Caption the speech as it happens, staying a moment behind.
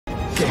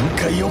限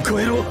界を超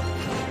えろ。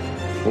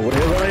俺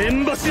は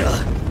縁柱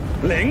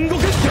煉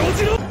獄教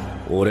授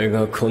の。俺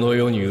がこの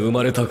世に生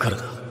まれたから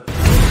だ。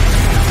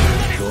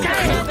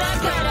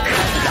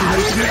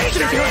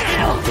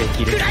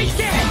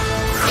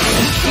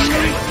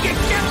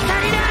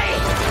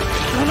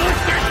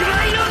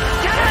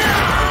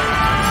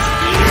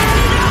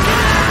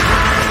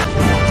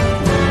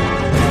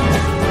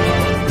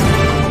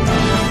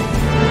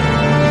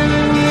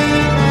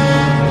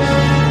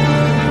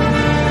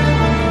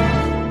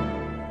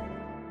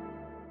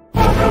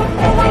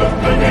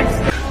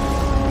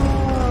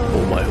お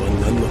前は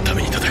何のた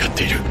めに戦っ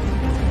ている？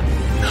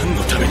何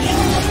のために？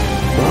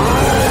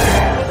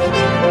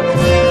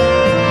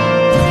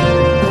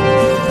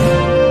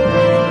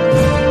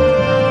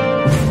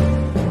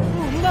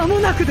もう間も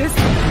なくです。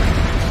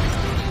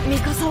ミ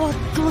カサは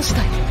どうし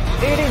たい？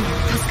エレンを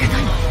助けた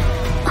いの？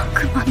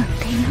悪魔なん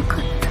ていなかっ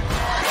た。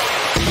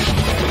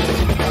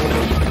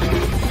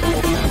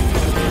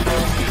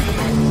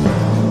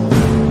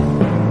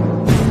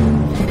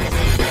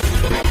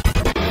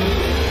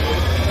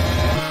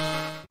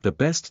The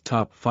Best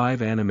Top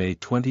 5 Anime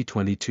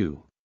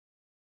 2022.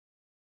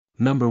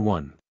 Number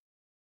 1.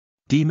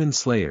 Demon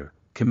Slayer,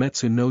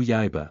 Kimetsu no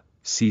Yaiba,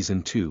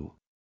 Season 2.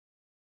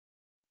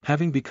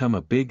 Having become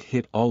a big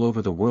hit all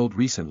over the world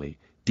recently,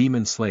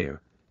 Demon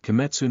Slayer,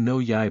 Kimetsu no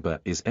Yaiba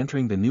is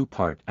entering the new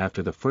part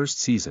after the first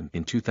season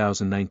in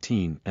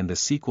 2019 and the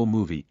sequel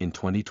movie in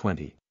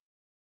 2020.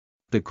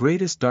 The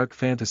greatest dark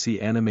fantasy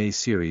anime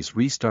series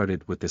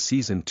restarted with the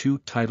Season 2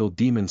 titled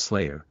Demon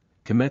Slayer,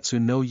 Kimetsu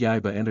no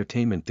Yaiba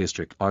Entertainment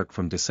District arc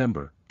from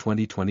December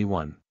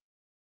 2021.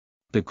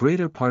 The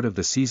greater part of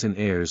the season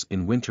airs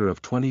in winter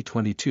of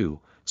 2022,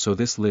 so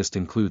this list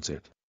includes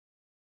it.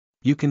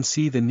 You can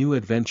see the new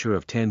adventure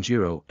of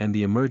Tanjiro and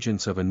the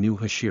emergence of a new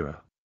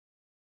Hashira.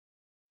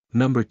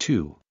 Number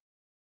 2.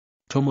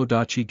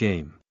 Tomodachi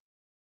Game.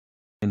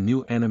 A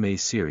new anime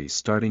series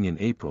starting in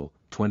April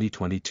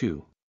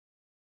 2022.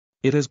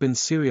 It has been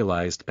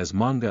serialized as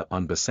manga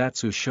on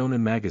Basatsu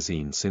Shonen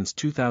Magazine since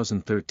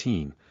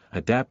 2013,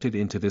 adapted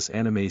into this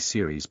anime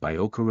series by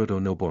Okuruto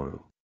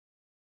Noboru.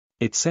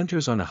 It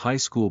centers on a high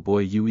school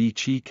boy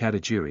Yuichi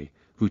Katajiri,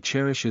 who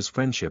cherishes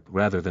friendship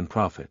rather than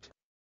profit.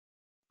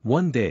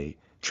 One day,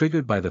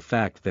 triggered by the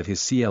fact that his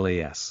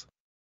CLAS.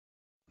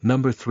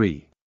 Number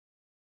 3.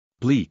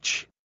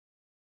 Bleach.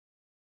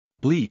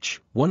 Bleach,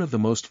 one of the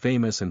most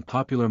famous and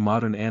popular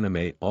modern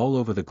anime all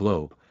over the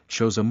globe,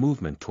 shows a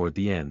movement toward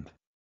the end.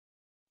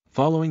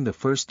 Following the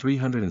first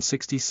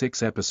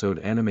 366-episode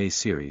anime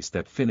series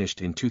that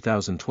finished in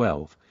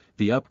 2012,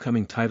 the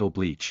upcoming title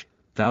Bleach,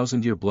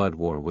 Thousand-Year Blood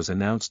War was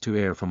announced to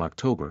air from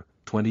October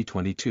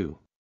 2022.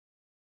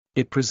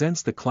 It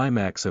presents the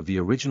climax of the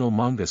original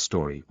manga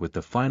story with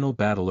the final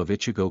battle of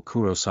Ichigo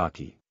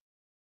Kurosaki.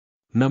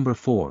 Number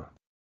 4.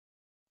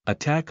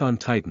 Attack on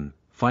Titan,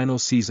 Final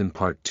Season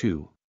Part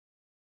 2.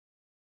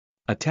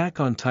 Attack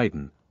on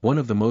Titan, one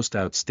of the most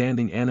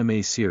outstanding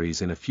anime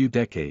series in a few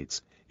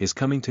decades, is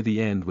coming to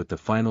the end with the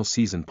final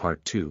season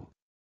Part 2.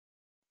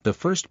 The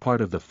first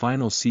part of the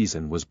final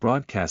season was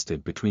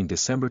broadcasted between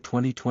December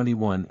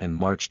 2021 and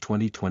March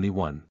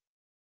 2021.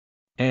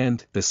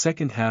 And the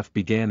second half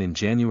began in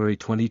January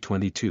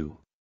 2022.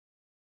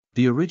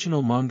 The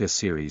original manga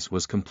series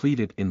was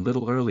completed in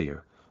little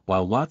earlier,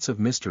 while lots of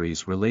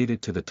mysteries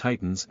related to the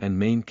Titans and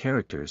main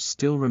characters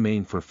still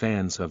remain for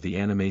fans of the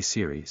anime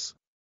series.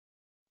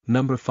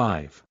 Number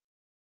 5.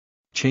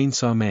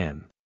 Chainsaw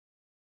Man.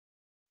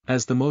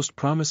 As the most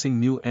promising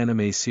new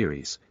anime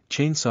series,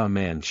 Chainsaw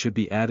Man should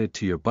be added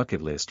to your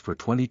bucket list for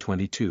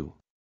 2022.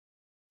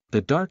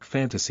 The dark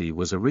fantasy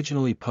was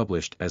originally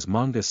published as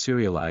manga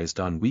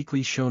serialized on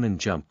Weekly Shonen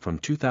Jump from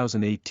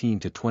 2018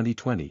 to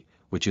 2020,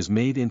 which is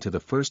made into the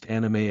first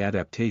anime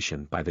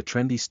adaptation by the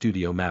trendy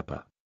studio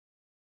MAPPA.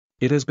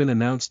 It has been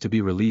announced to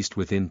be released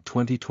within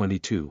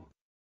 2022.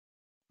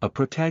 A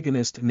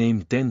protagonist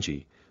named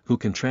Denji, who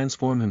can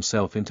transform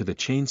himself into the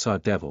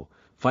Chainsaw Devil,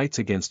 fights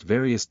against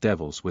various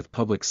devils with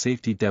public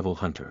safety devil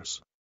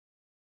hunters.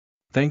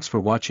 Thanks for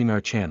watching our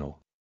channel.